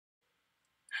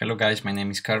Hello guys, my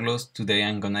name is Carlos. Today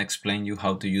I'm gonna explain you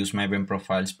how to use Maven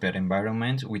profiles per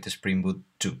environment with Spring Boot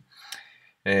 2.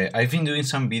 I've been doing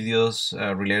some videos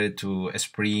related to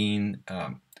Spring,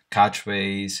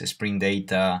 Couchbase, Spring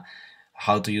Data,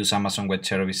 how to use Amazon Web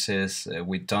Services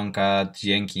with Tomcat,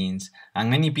 Jenkins, and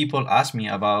many people ask me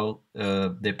about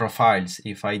the profiles,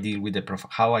 if I deal with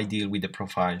how I deal with the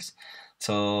profiles.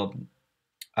 So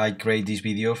I create this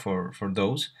video for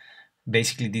those.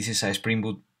 Basically, this is a Spring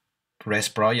Boot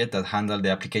REST project that handles the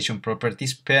application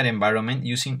properties per environment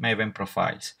using Maven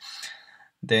profiles.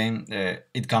 Then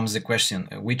it comes the question,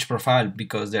 which profile?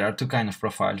 Because there are two kinds of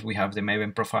profiles. We have the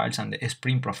Maven profiles and the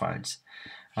Spring profiles.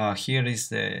 Here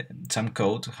is some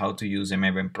code how to use the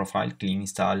Maven profile, clean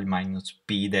install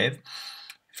 -pdev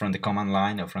from the command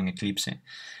line or from Eclipse.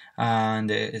 And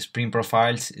the Spring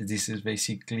profiles, this is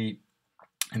basically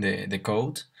the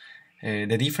code.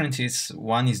 The difference is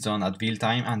one is done at build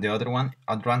time and the other one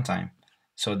at runtime.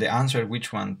 So the answer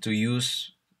which one to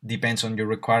use depends on your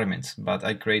requirements, but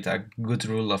I create a good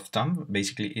rule of thumb.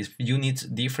 Basically, if you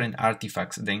need different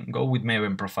artifacts, then go with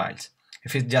Maven profiles.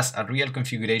 If it's just a real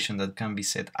configuration that can be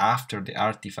set after the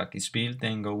artifact is built,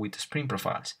 then go with Spring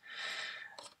profiles.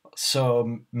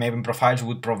 So Maven profiles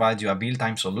would provide you a build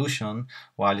time solution,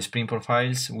 while Spring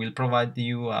profiles will provide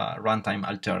you a runtime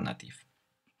alternative.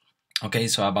 Okay,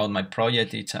 so about my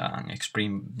project, it's an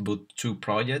Spring Boot 2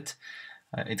 project.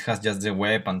 It has just the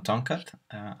web and Tomcat.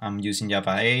 I'm using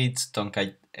Java 8,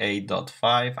 Tomcat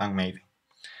 8.5, and Maven.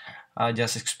 I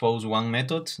just expose one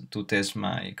method to test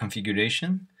my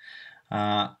configuration.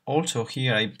 Also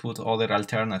here I put other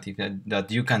alternatives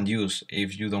that you can use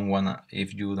if you don't wanna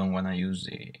use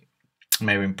the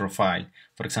Maven profile.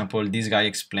 For example, this guy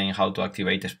explained how to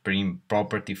activate Spring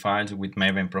property files with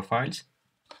Maven profiles.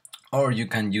 Or you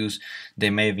can use the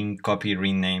Maven copy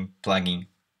rename plugin.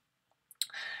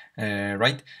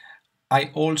 Right?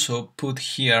 I also put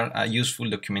here a useful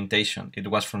documentation. It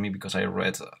was for me because I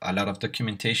read a lot of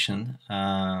documentation.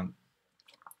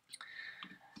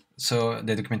 So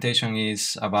the documentation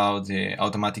is about the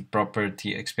automatic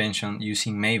property expansion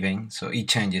using Maven. So it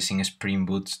changes in Spring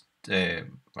Boot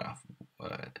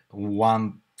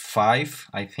 1.5,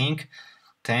 I think,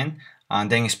 10, and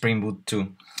then Spring Boot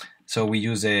 2. So we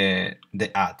use the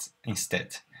add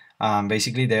instead.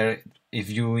 Basically, there, if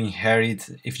you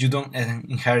don't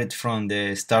inherit from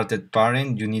the started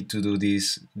parent, you need to do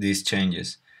these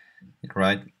changes,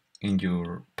 right, in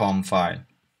your POM file.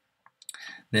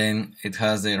 Then it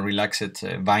has the relaxed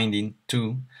binding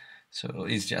too. So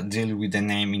it's just deal with the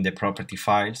name in the property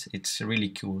files. It's really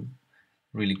cool,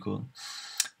 really cool.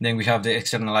 Then we have the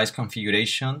externalized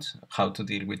configurations, how to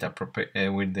deal with the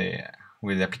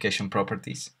application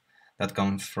properties that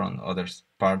comes from other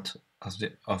parts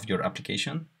of your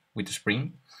application with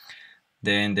Spring.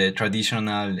 Then the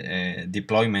traditional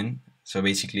deployment. So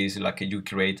basically, it's like you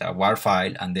create a WAR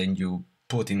file and then you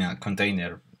put in a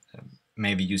container,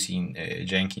 maybe using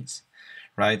Jenkins,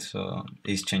 right? So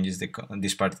this changes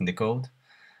this part in the code.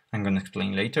 I'm gonna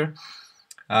explain later.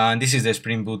 This is the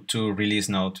Spring Boot 2 release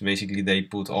note. Basically, they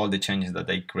put all the changes that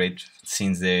they create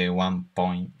since the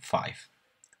 1.5.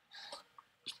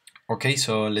 Okay,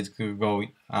 so let's go.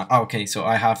 Okay, so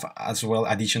I have as well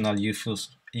additional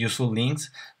useful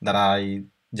links that I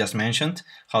just mentioned: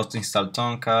 how to install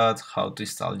Tomcat, how to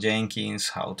install Jenkins,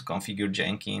 how to configure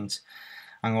Jenkins,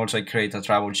 and also I create a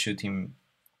troubleshooting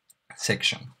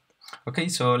section. Okay,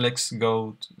 so let's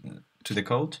go to the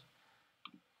code.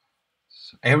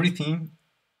 So everything,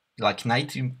 like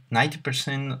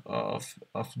 90% of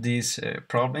this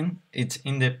problem, it's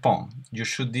in the POM. You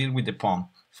should deal with the POM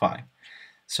file.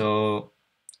 So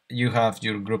you have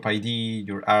your group ID,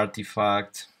 your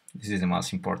artifact. This is the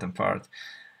most important part.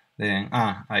 Then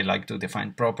I like to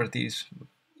define properties.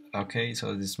 Okay,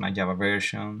 so this is my Java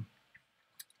version.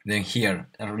 Then here,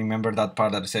 remember that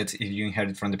part that says if you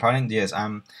inherit from the parent. Yes,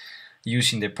 I'm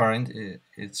using the parent.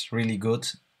 It's really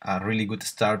good, a really good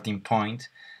starting point.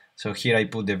 So here I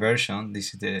put the version.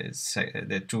 This is the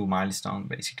 2 milestone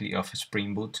basically of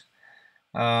Spring Boot.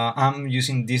 I'm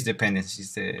using these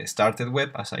dependencies, the started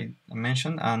web, as I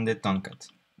mentioned, and the Tomcat.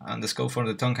 And the scope for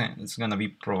the Tomcat is going to be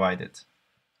provided.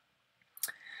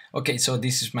 Okay, so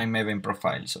this is my Maven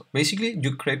profile. So basically,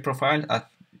 you create profile as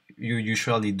you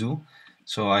usually do.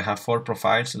 So I have 4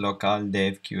 profiles: local,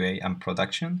 dev, QA, and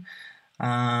production.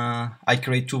 I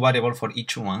create 2 variables for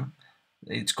each one.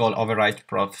 It's called override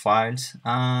profiles,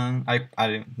 and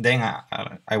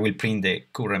I will print the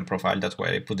current profile. That's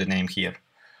why I put the name here.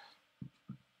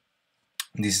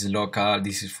 This is local,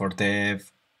 this is for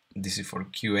dev, this is for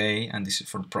QA, and this is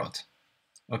for prod.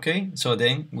 Okay, so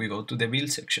then we go to the build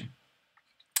section.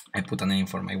 I put a name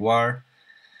for my var.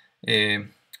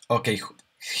 okay,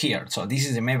 here, so this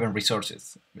is the Maven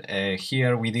resources.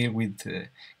 Here we deal with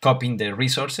copying the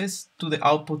resources to the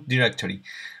output directory.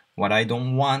 What I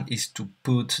don't want is to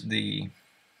put the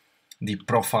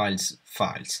profiles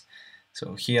files.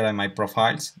 So here are my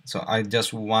profiles. So I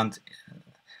want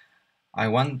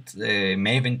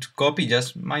Maven to copy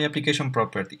just my application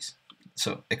properties.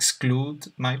 So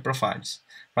exclude my profiles,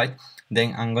 right?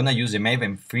 Then I'm gonna use the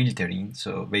Maven filtering.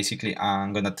 So basically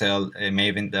I'm gonna tell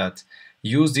Maven that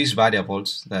use these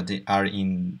variables that are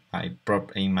in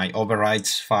my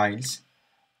overrides files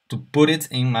to put it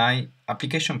in my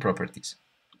application properties,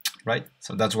 right?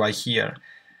 So that's why here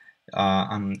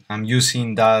I'm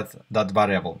using that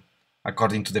variable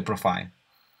according to the profile.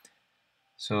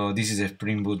 So this is a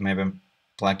Spring Boot Maven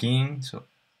plugin. So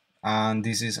and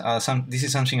this is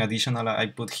something additional I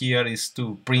put here is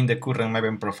to print the current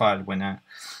Maven profile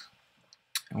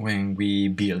when we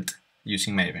build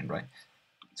using Maven, right?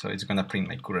 So it's gonna print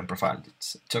my current profile.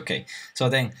 It's okay. So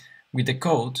then with the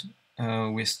code,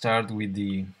 we start with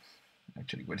the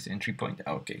actually where's the entry point?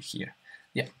 Okay, here.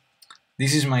 Yeah.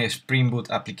 This is my Spring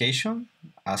Boot application.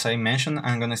 As I mentioned,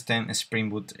 I'm going to extend Spring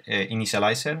Boot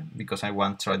initializer because I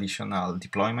want traditional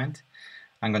deployment.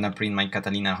 I'm going to print my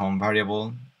Catalina home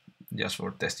variable just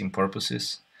for testing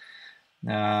purposes.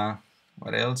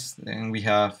 What else? Then we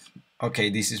have, okay,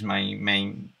 this is my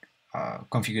main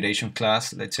configuration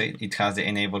class. Let's say it has the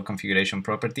enable configuration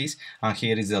properties, and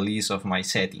here is the list of my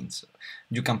settings.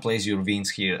 You can place your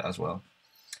beans here as well.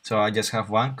 So I just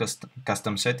have one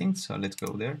custom settings, so let's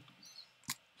go there.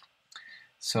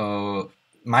 So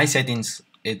my settings,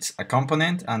 it's a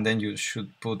component, and then you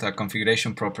should put a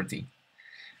configuration property.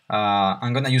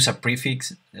 I'm gonna use a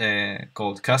prefix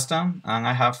called custom, and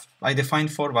I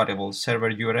defined 4 variables: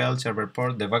 server URL, server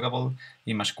port, debuggable,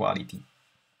 image quality.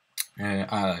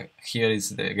 Here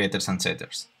is the getters and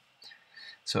setters.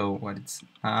 So what it's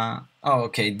oh,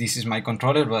 okay, this is my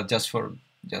controller, but just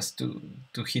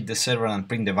to hit the server and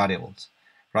print the variables,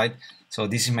 right? So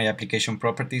this is my application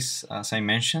properties, as I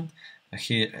mentioned.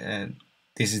 Here,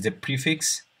 this is the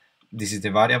prefix, this is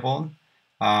the variable,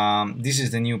 this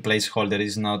is the new placeholder,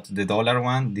 is not the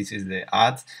 $1, this is the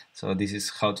add. So this is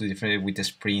how to differentiate with the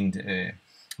Spring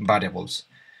variables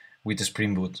with the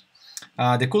Spring Boot.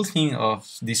 The cool thing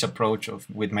of this approach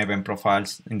with Maven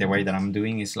profiles in the way that I'm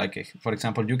doing is like, for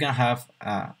example, you can have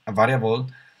a variable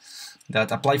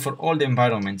that apply for all the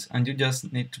environments, and you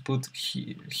just need to put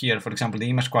here, for example, the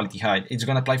image quality height. It's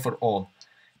going to apply for all.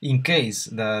 In case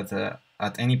that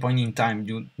at any point in time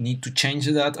you need to change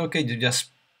that, okay, you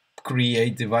just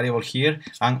create the variable here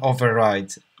and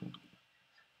override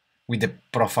with the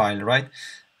profile, right?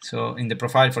 So in the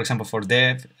profile, for example, for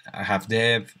dev, I have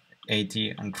dev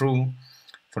 80 and true.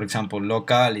 For example,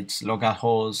 local, it's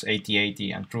localhost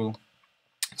 8080 and true.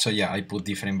 So yeah, I put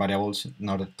different variables in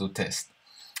order to test.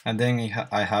 And then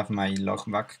I have my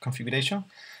logback configuration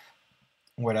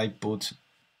where I put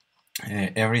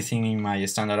everything in my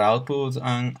standard output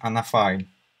and a file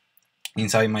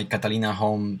inside my Catalina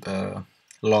home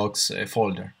logs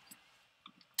folder.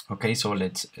 Okay, so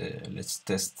let's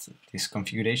test this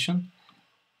configuration.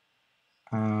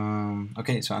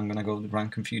 Okay, so I'm gonna go to run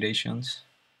configurations.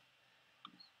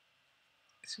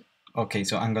 Okay,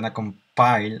 so I'm gonna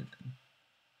compile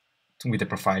with the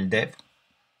profile dev.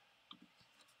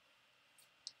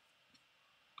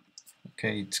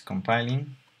 Okay, it's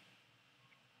compiling.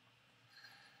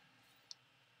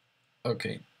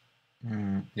 Okay,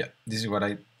 yeah, this is what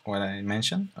I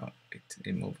mentioned. Oh,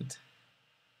 it moved.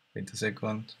 Wait a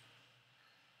second.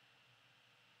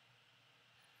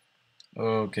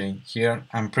 Okay, here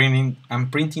I'm printing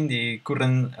the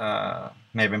current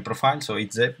Maven profile, so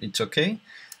it's okay.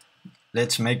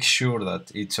 Let's make sure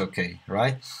that it's okay,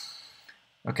 right?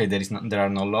 Okay, there are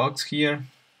no logs here.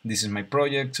 This is my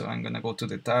project, so I'm gonna go to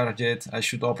the target. I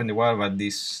should open the wire, but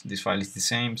this file is the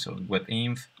same. So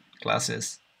webinf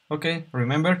classes. Okay,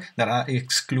 remember that I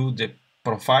exclude the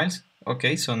profiles.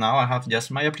 Okay, so now I have just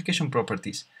my application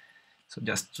properties. So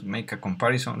just to make a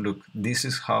comparison, look, this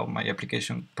is how my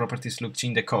application properties looks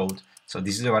in the code. So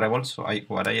this is the variable. So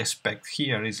what I expect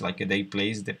here is like they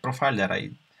place the profile that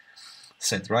I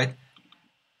set, right?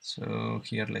 So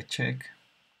here, let's check.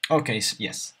 Okay, so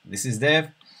yes, this is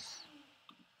dev.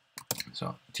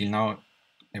 So till now,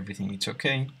 everything is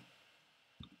okay.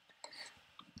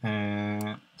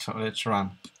 So let's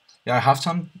run. Yeah, I have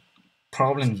some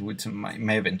problems with my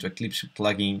Maven to Eclipse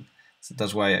plugin. So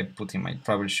that's why I put in my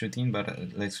troubleshooting,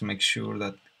 but let's make sure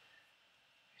that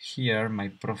here my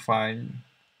profile,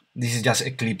 this is just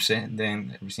Eclipse,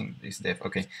 then everything is dev.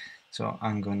 Okay, so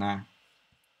I'm gonna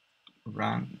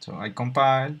run. So I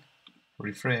compile,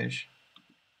 refresh,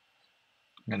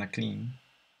 I'm gonna clean.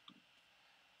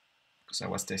 because I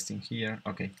was testing here.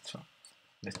 Okay, so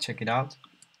let's check it out.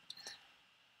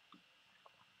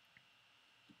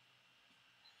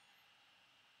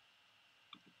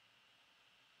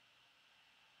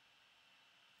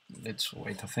 Let's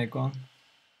wait a second.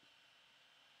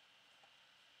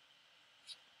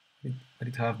 But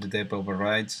it have the depth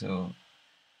override, so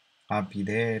API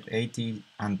depth 80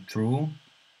 and true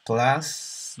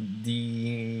plus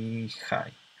the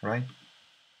high, right?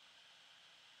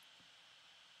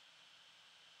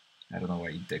 I don't know why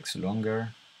it takes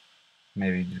longer.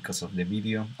 Maybe because of the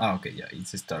video. Ah, okay, yeah,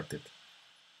 it's started.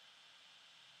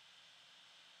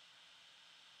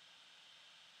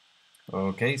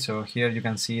 Okay, so here you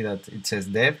can see that it says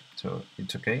dev, so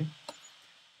it's okay.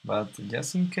 But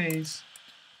just in case,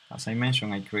 as I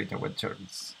mentioned, I create a web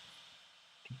service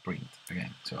to print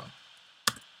again. So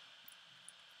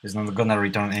it's not gonna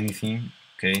return anything,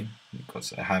 okay,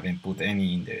 because I haven't put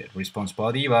any in the response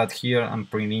body, but here I'm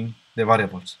printing the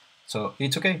variables. So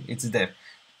it's okay, it's dev.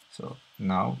 So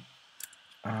now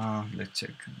let's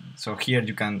check. So here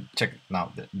you can check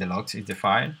now the logs is the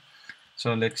file.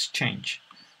 So let's change.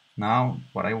 Now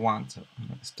what I want, I'm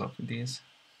gonna stop this.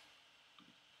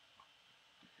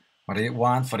 What I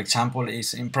want, for example,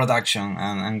 is in production,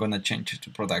 and I'm gonna change it to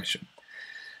production.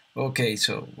 Okay,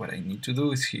 so what I need to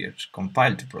do is here to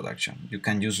compile to production. You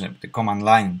can use the command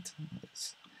line,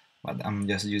 but I'm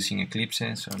just using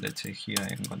Eclipse. So let's say here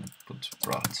I'm gonna put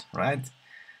prod, right?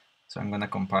 So I'm gonna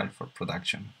compile for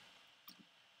production.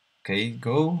 Okay,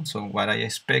 go. So what I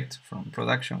expect from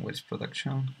production, what is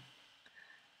production?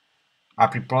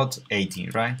 Apripod 80,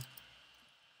 right?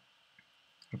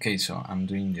 Okay, so I'm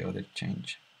doing the other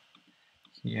change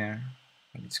here.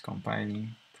 It's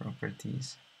compiling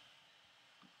properties.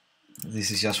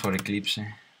 This is just for Eclipse.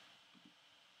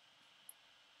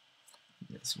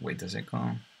 Let's wait a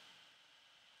second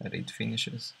that it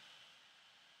finishes.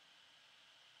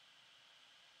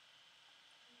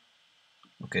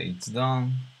 Okay, it's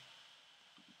done.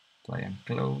 Apply and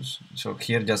close. So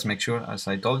here just make sure, as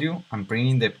I told you, I'm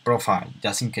bringing the profile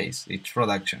just in case. It's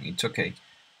production, it's okay.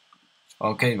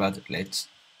 Okay, but let's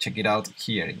check it out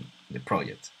here in the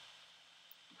project.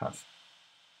 Have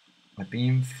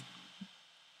webinf.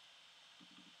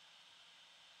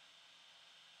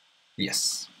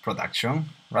 Yes, production,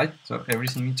 right? So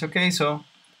everything is okay, so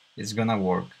it's gonna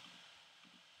work.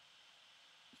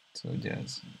 So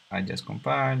I just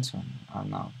compiled, so I'll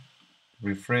now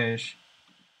refresh,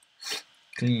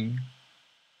 clean,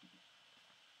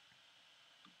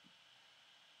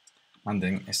 and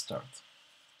then start.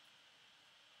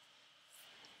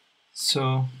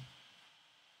 So,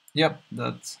 yep,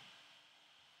 I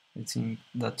think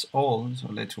that's all. So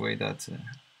let's wait that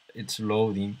it's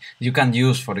loading. You can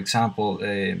use, for example,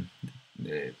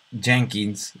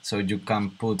 Jenkins, so you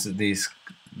can put this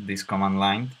command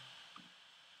line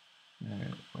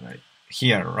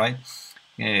here, right?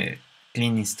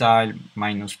 Clean style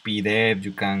 -pdev.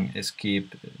 You can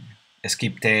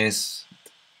skip tests.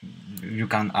 You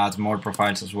can add more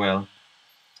profiles as well.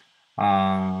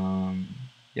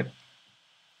 Yep.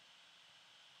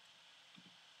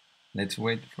 Let's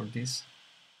wait for this.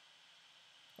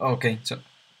 Okay, so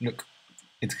look,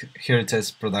 here it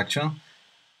says production.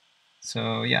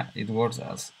 So yeah, it works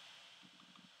as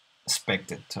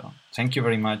expected. So thank you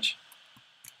very much.